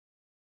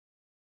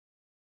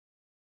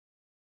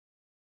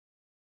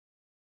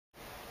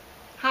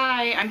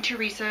Hi, I'm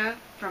Teresa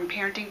from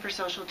Parenting for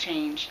Social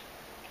Change,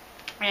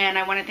 and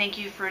I want to thank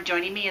you for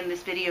joining me in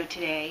this video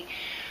today.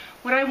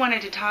 What I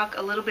wanted to talk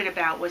a little bit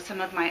about was some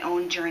of my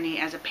own journey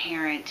as a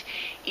parent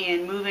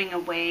in moving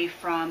away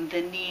from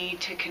the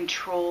need to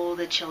control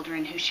the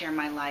children who share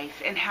my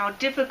life, and how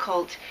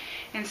difficult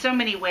in so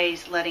many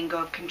ways letting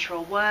go of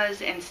control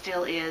was and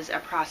still is a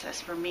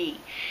process for me.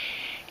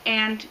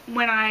 And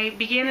when I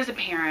began as a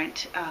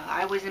parent,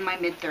 I was in my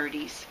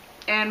mid-30s,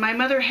 and my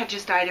mother had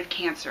just died of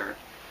cancer.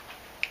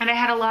 And I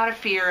had a lot of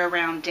fear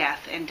around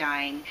death and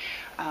dying.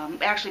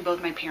 Actually,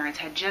 both my parents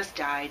had just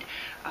died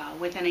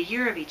within a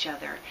year of each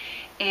other.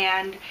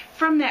 And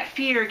from that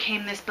fear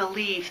came this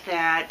belief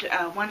that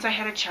once I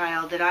had a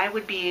child, that I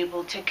would be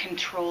able to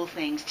control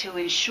things, to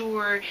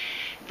ensure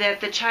that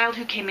the child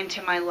who came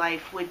into my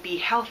life would be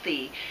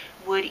healthy,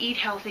 would eat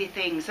healthy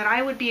things, that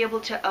I would be able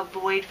to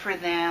avoid for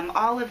them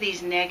all of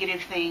these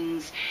negative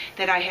things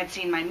that I had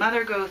seen my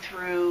mother go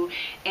through,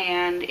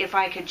 and if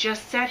I could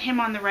just set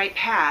him on the right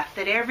path,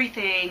 that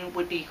everything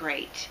would be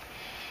great.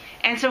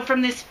 And so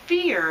from this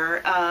fear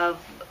of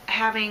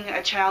having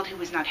a child who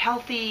was not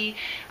healthy,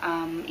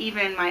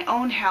 even my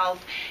own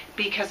health,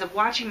 because of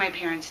watching my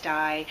parents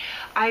die,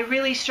 I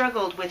really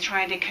struggled with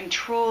trying to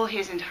control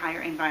his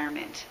entire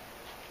environment.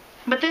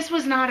 But this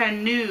was not a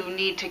new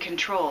need to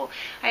control.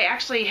 I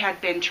actually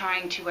had been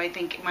trying to, I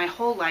think, my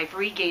whole life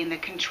regain the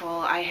control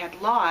I had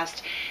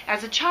lost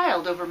as a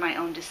child over my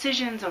own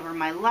decisions, over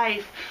my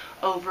life,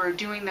 over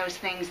doing those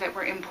things that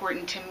were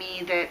important to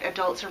me that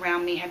adults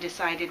around me had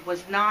decided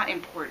was not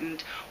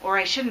important or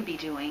I shouldn't be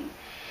doing.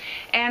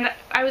 And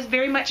I was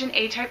very much an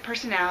A-type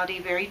personality,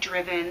 very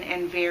driven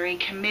and very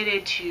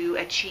committed to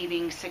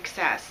achieving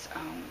success.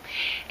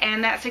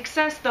 And that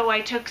success, though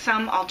I took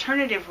some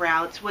alternative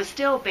routes, was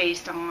still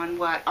based on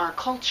what our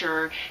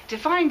culture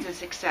defines as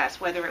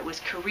success, whether it was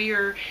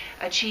career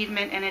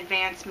achievement and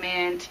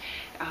advancement,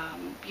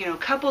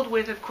 coupled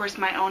with, of course,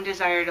 my own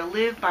desire to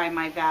live by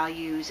my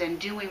values and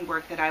doing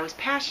work that I was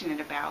passionate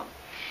about.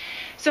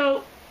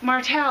 So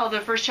Martel,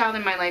 the first child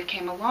in my life,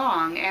 came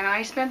along, and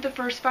I spent the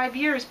first 5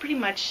 years pretty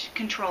much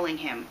controlling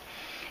him.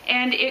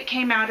 And it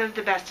came out of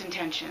the best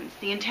intentions,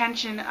 the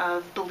intention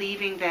of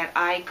believing that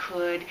I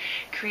could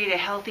create a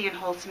healthy and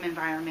wholesome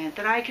environment,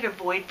 that I could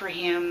avoid for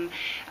him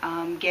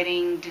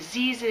getting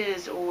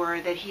diseases,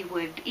 or that he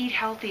would eat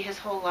healthy his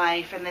whole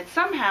life, and that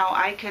somehow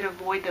I could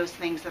avoid those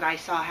things that I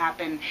saw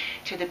happen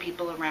to the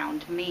people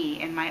around me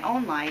in my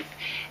own life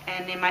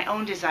and in my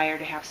own desire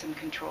to have some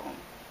control.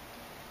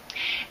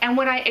 And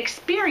what I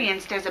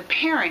experienced as a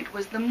parent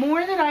was the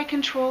more that I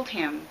controlled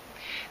him,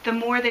 the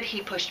more that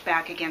he pushed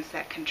back against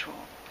that control,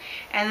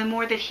 and the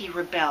more that he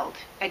rebelled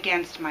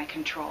against my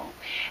control.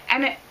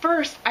 And at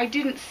first, I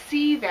didn't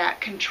see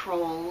that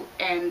control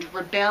and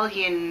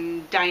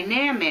rebellion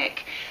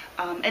dynamic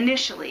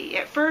initially.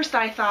 At first,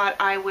 I thought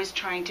I was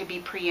trying to be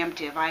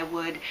preemptive.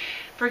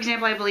 For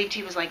example, I believed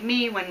he was like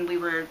me when we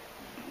were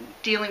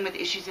dealing with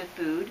issues of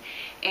food,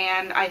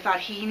 and I thought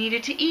he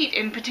needed to eat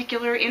in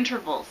particular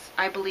intervals.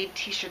 I believed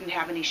he shouldn't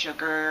have any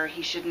sugar,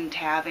 he shouldn't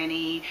have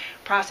any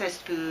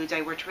processed foods.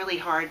 I worked really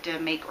hard to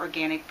make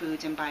organic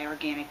foods and buy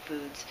organic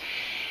foods.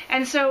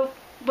 And so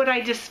what I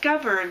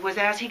discovered was,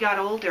 as he got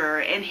older,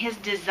 and his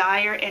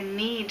desire and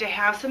need to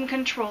have some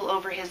control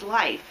over his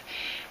life,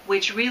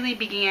 which really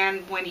began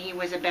when he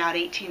was about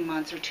 18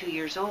 months or 2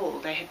 years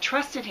old. I had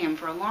trusted him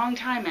for a long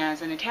time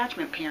as an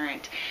attachment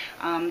parent,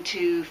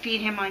 to feed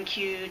him on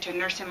cue, to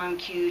nurse him on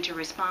cue, to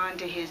respond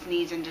to his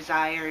needs and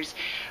desires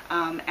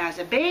as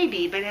a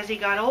baby. But as he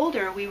got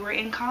older, we were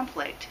in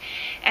conflict.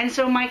 And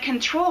so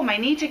my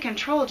need to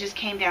control just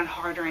came down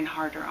harder and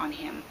harder on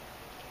him.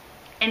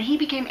 And he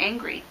became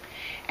angry,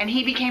 and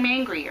he became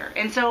angrier.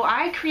 And so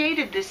I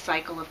created this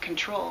cycle of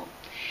control.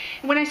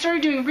 When I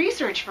started doing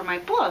research for my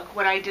book,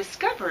 what I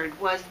discovered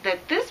was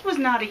that this was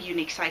not a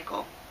unique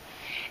cycle.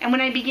 And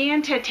when I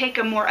began to take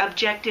a more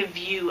objective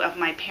view of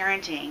my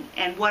parenting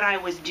and what I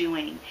was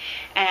doing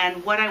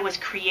and what I was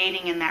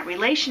creating in that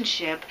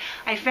relationship,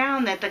 I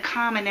found that the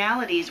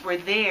commonalities were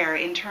there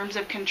in terms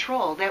of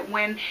control. That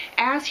when,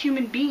 as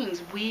human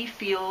beings, we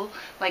feel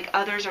like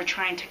others are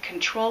trying to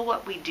control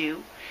what we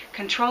do,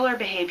 control our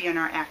behavior and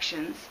our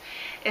actions,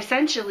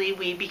 essentially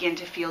we begin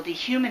to feel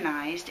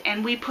dehumanized,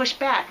 and we push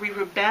back, we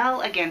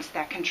rebel against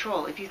that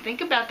control. If you think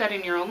about that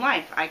in your own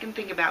life, I can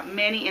think about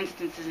many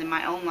instances in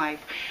my own life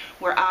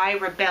where I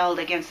rebelled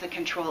against the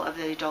control of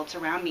the adults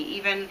around me,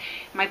 even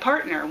my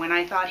partner, when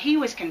I thought he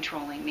was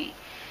controlling me.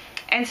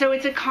 And so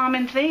it's a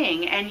common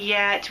thing, and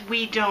yet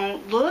we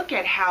don't look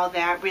at how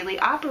that really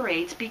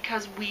operates,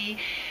 because we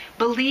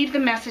believe the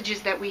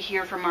messages that we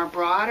hear from our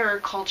broader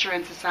culture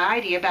and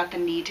society about the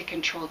need to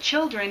control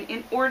children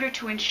in order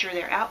to ensure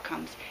their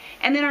outcomes.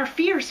 And then our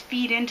fears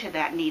feed into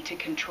that need to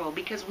control,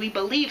 because we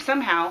believe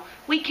somehow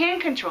we can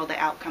control the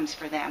outcomes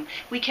for them.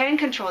 We can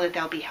control that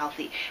they'll be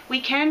healthy.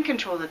 We can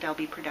control that they'll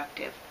be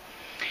productive.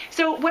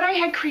 So what I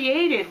had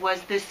created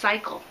was this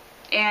cycle.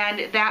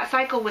 And that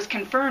cycle was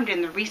confirmed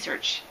in the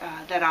research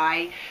that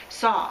I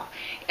saw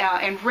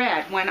and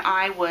read when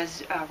I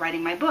was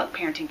writing my book,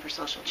 Parenting for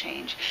Social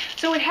Change.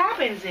 So what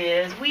happens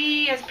is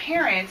we as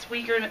parents,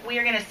 we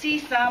are going to see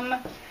some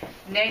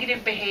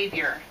negative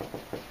behavior.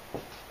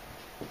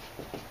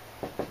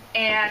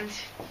 And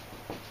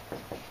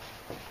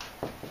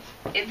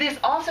this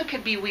also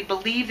could be we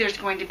believe there's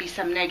going to be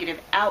some negative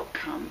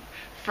outcome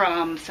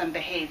from some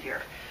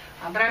behavior.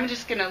 But I'm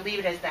just going to leave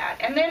it as that.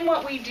 And then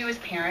what we do as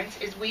parents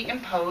is we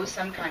impose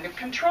some kind of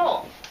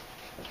control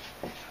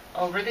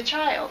over the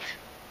child.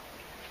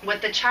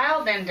 What the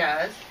child then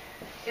does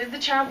is the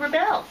child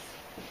rebels.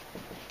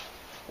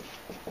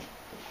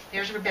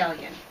 There's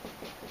rebellion.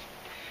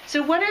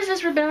 So what does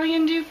this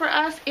rebellion do for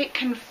us? It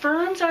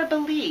confirms our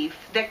belief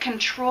that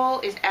control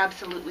is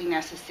absolutely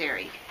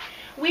necessary.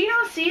 We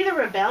don't see the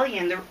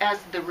rebellion as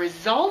the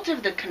result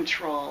of the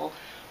control.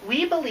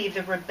 We believe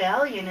the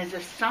rebellion is a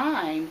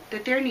sign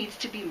that there needs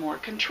to be more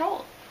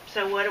control.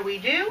 So what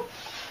do?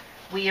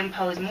 We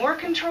impose more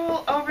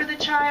control over the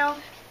child,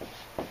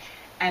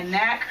 and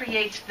that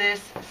creates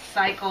this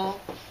cycle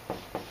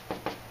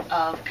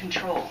of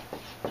control.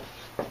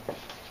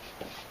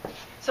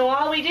 So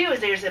all we do is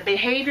there's a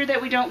behavior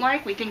that we don't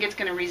like. We think it's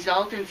going to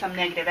result in some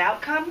negative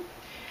outcome.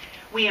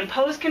 We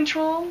impose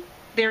control.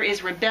 There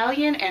is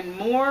rebellion and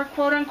more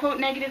quote-unquote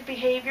negative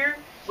behavior.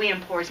 We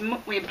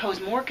impose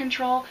more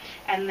control,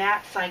 and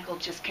that cycle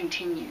just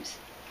continues.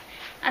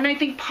 And I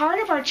think part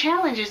of our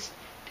challenge is,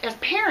 as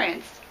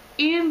parents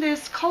in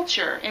this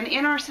culture and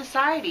in our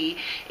society,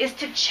 is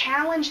to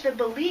challenge the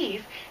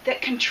belief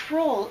that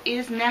control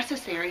is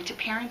necessary to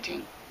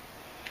parenting.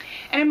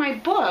 And in my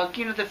book,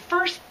 the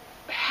first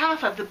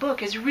half of the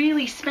book is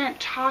really spent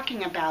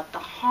talking about the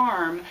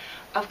harm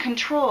of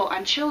control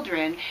on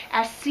children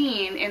as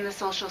seen in the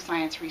social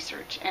science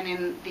research and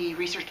in the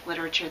research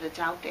literature that's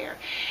out there.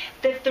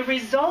 That the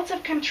results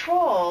of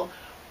control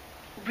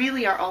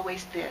really are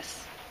always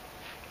this.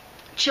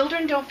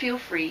 Children don't feel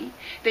free.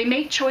 They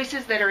make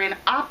choices that are in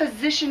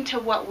opposition to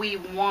what we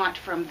want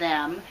from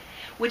them,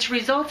 which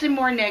results in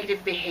more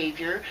negative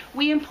behavior.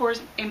 We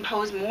impose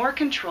more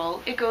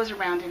control. It goes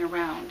around and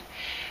around.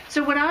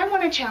 So what I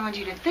want to challenge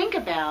you to think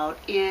about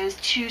is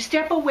to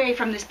step away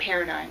from this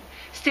paradigm.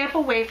 Step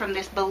away from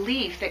this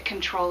belief that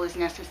control is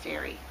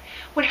necessary.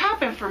 What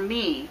happened for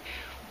me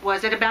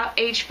was at about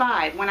age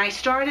 5, when I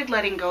started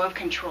letting go of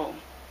control,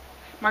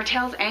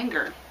 Martel's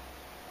anger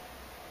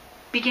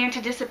began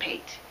to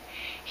dissipate.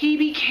 He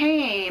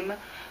became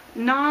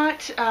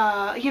not,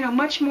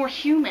 much more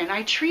human.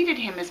 I treated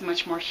him as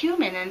much more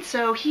human, and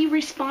so he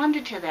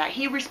responded to that.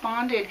 He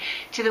responded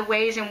to the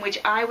ways in which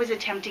I was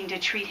attempting to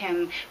treat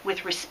him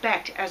with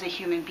respect as a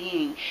human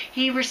being.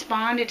 He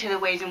responded to the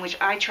ways in which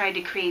I tried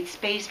to create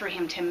space for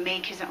him to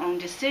make his own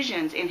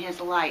decisions in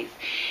his life.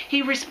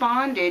 He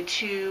responded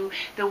to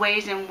the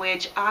ways in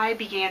which I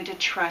began to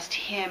trust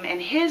him and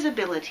his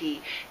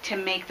ability to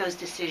make those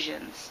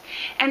decisions,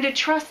 and to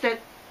trust that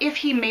if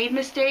he made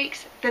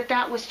mistakes,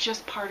 that was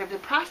just part of the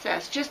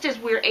process. Just as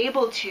we're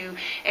able to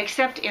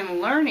accept in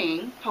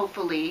learning,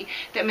 hopefully,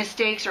 that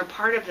mistakes are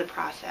part of the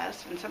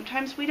process, and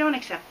sometimes we don't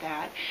accept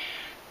that,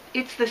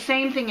 it's the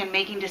same thing in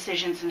making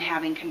decisions and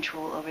having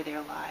control over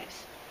their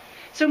lives.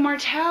 So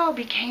Martel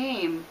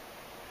became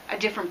a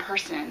different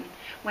person.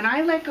 When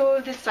I let go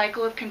of this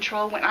cycle of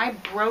control, when I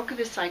broke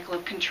this cycle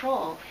of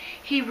control,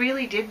 he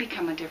really did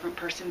become a different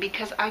person,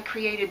 because I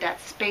created that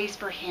space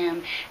for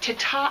him to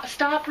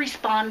stop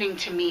responding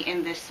to me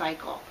in this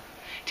cycle,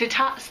 to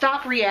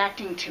stop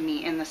reacting to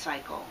me in the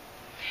cycle.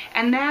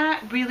 And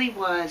that really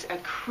was a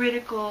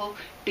critical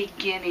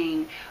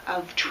beginning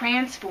of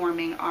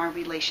transforming our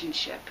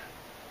relationship.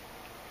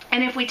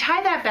 And if we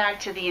tie that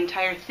back to the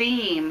entire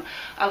theme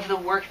of the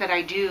work that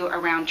I do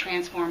around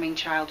transforming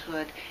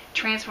childhood,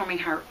 transforming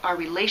our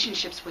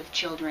relationships with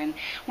children,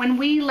 when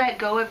we let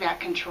go of that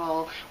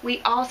control,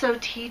 we also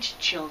teach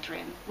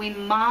children. We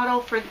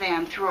model for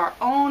them through our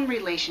own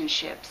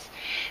relationships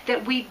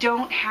that we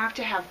don't have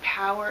to have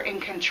power and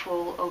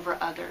control over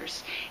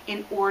others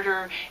in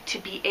order to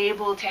be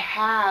able to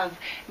have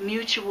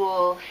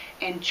mutual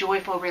and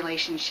joyful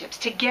relationships.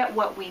 To get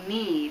what we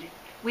need,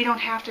 we don't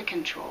have to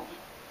control.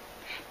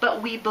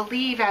 But we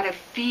believe out of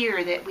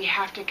fear that we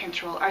have to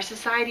control. Our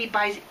society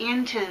buys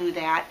into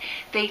that.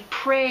 They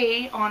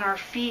prey on our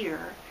fear.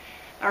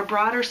 Our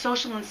broader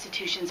social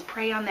institutions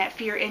prey on that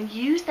fear and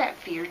use that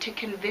fear to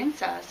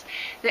convince us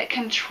that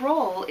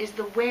control is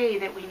the way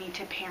that we need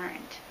to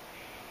parent.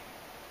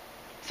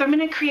 So I'm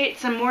going to create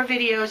some more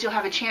videos. You'll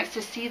have a chance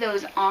to see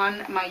those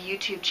on my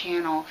YouTube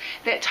channel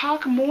that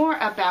talk more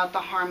about the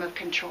harm of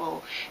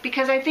control,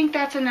 because I think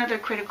that's another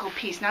critical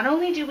piece. Not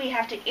only do we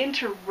have to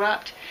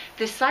interrupt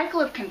this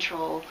cycle of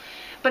control,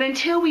 but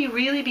until we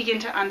really begin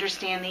to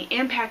understand the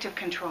impact of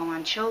control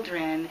on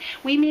children,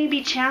 we may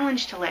be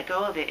challenged to let go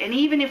of it. And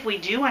even if we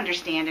do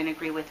understand and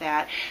agree with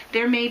that,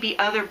 there may be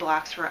other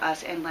blocks for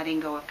us in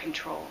letting go of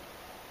control.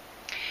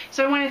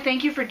 So I want to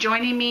thank you for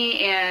joining me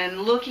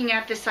in looking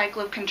at this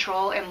cycle of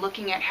control and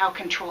looking at how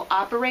control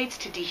operates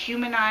to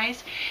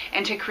dehumanize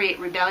and to create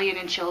rebellion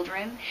in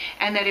children.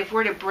 And that if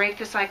we're to break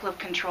the cycle of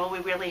control, we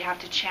really have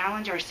to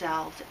challenge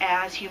ourselves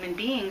as human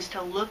beings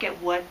to look at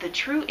what the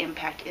true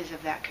impact is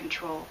of that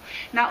control,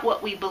 not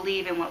what we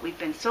believe and what we've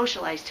been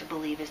socialized to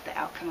believe is the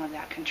outcome of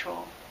that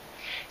control.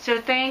 So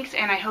thanks,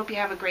 and I hope you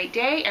have a great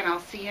day, and I'll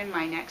see you in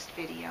my next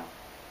video.